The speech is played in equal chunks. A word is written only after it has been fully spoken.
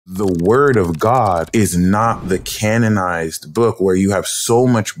The Word of God is not the canonized book where you have so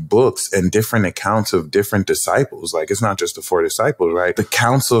much books and different accounts of different disciples. Like, it's not just the 4 disciples, right? The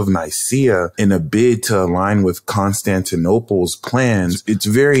Council of Nicaea, in a bid to align with Constantinople's plans, it's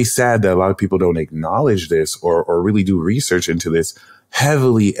very sad that a lot of people don't acknowledge this or really do research into this.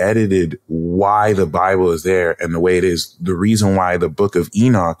 Heavily edited why the Bible is there and the way it is. The reason why the book of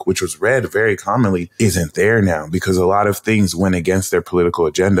Enoch, which was read very commonly, isn't there now, because a lot of things went against their political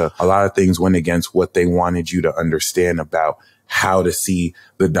agenda. A lot of things went against what they wanted you to understand about how to see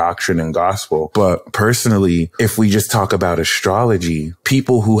the doctrine and gospel. But personally, if we just talk about astrology,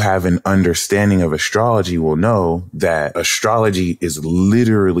 people who have an understanding of astrology will know that astrology is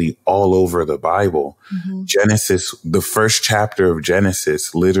literally all over the Bible. Mm-hmm. Genesis, the first chapter of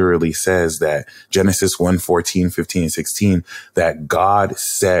Genesis literally says that Genesis 1:14, 15, and 16, that God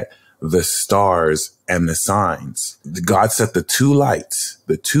set the stars and the signs. God set the two lights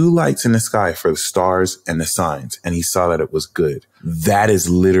in the sky for the stars and the signs, and he saw that it was good. That is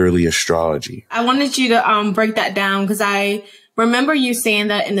literally astrology. I wanted you to break that down because I remember you saying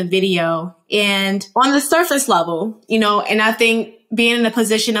that in the video, and on the surface level, and I think being in a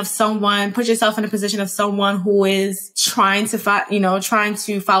position of someone, put yourself in a position of someone who is trying to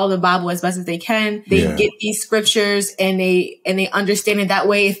follow the Bible as best as they can. They get these scriptures and they understand it that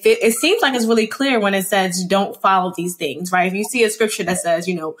way. It seems like it's really clear when it says don't follow these things, right? If you see a scripture that says,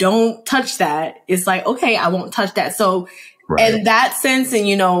 don't touch that, it's like, okay, I won't touch that. So right. In that sense,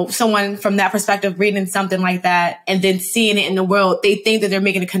 and, someone from that perspective reading something like that and then seeing it in the world, they think that they're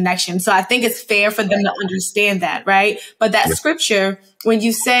making a connection. So I think it's fair for them to understand that, right? But that scripture, when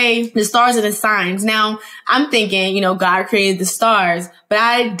you say the stars are the signs, now I'm thinking, God created the stars, but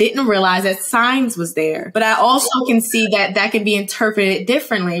I didn't realize that signs was there. But I also can see that that can be interpreted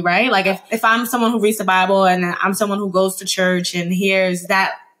differently, right? Like if I'm someone who reads the Bible and I'm someone who goes to church and hears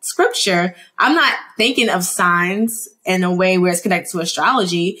that scripture, I'm not thinking of signs in a way where it's connected to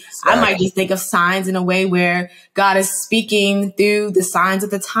astrology. Exactly. I might just think of signs in a way where God is speaking through the signs of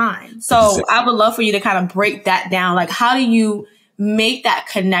the time. So exactly. I would love for you to kind of break that down. Like, how do you make that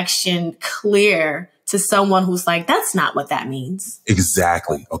connection clear to someone who's like, that's not what that means?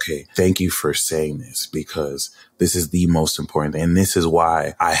 Exactly. Okay. Thank you for saying this, because this is the most important thing. And this is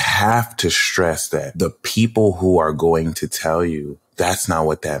why I have to stress that the people who are going to tell you that's not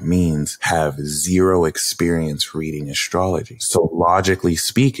what that means have zero experience reading astrology. So logically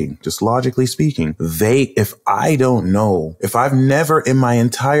speaking, if I've never in my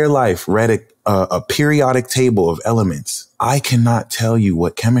entire life read a periodic table of elements, I cannot tell you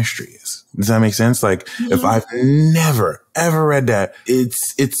what chemistry is. Does that make sense? Like, if I've never, ever read that,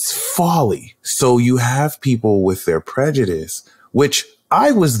 it's folly. So you have people with their prejudice, which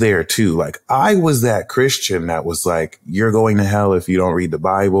I was there too. Like, I was that Christian that was like, you're going to hell if you don't read the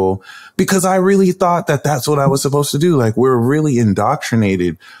Bible, because I really thought that that's what I was supposed to do. Like, we're really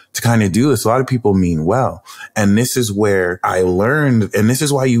indoctrinated to kind of do this. A lot of people mean well. And this is where I learned, and this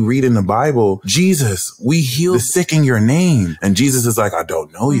is why you read in the Bible, Jesus, we heal the sick in your name. And Jesus is like, I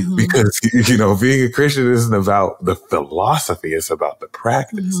don't know you, because, being a Christian isn't about the philosophy. It's about the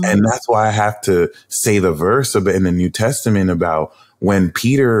practice. And that's why I have to say the verse a bit in the New Testament about when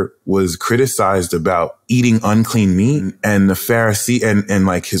Peter was criticized about eating unclean meat, and the Pharisee and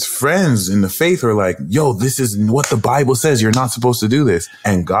like his friends in the faith were like, yo, this is what the Bible says. You're not supposed to do this.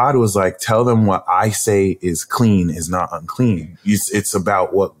 And God was like, tell them what I say is clean is not unclean. It's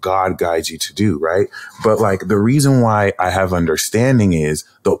about what God guides you to do, right? But like, the reason why I have understanding is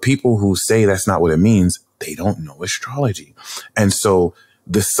the people who say that's not what it means, they don't know astrology. And so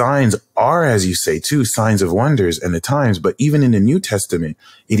the signs are, as you say, too, signs of wonders and the times. But even in the New Testament,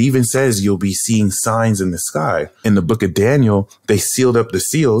 it even says you'll be seeing signs in the sky. In the book of Daniel, they sealed up the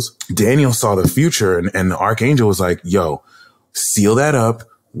seals. Daniel saw the future, and the archangel was like, yo, seal that up.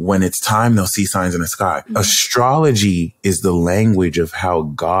 When it's time, they'll see signs in the sky. Astrology is the language of how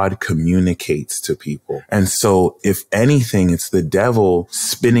God communicates to people. And so if anything, it's the devil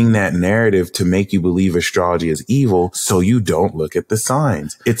spinning that narrative to make you believe astrology is evil, so you don't look at the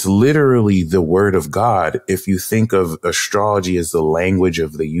signs. It's literally the word of God. If you think of astrology as the language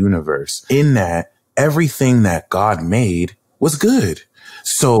of the universe, in that everything that God made was good.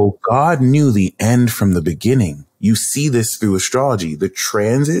 So God knew the end from the beginning. You see this through astrology. The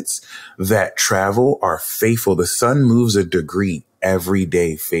transits that travel are faithful. The sun moves a degree every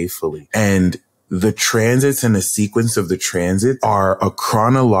day faithfully. And the transits and the sequence of the transit are a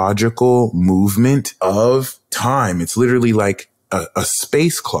chronological movement of time. It's literally like a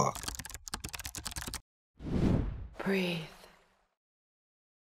space clock. Breathe.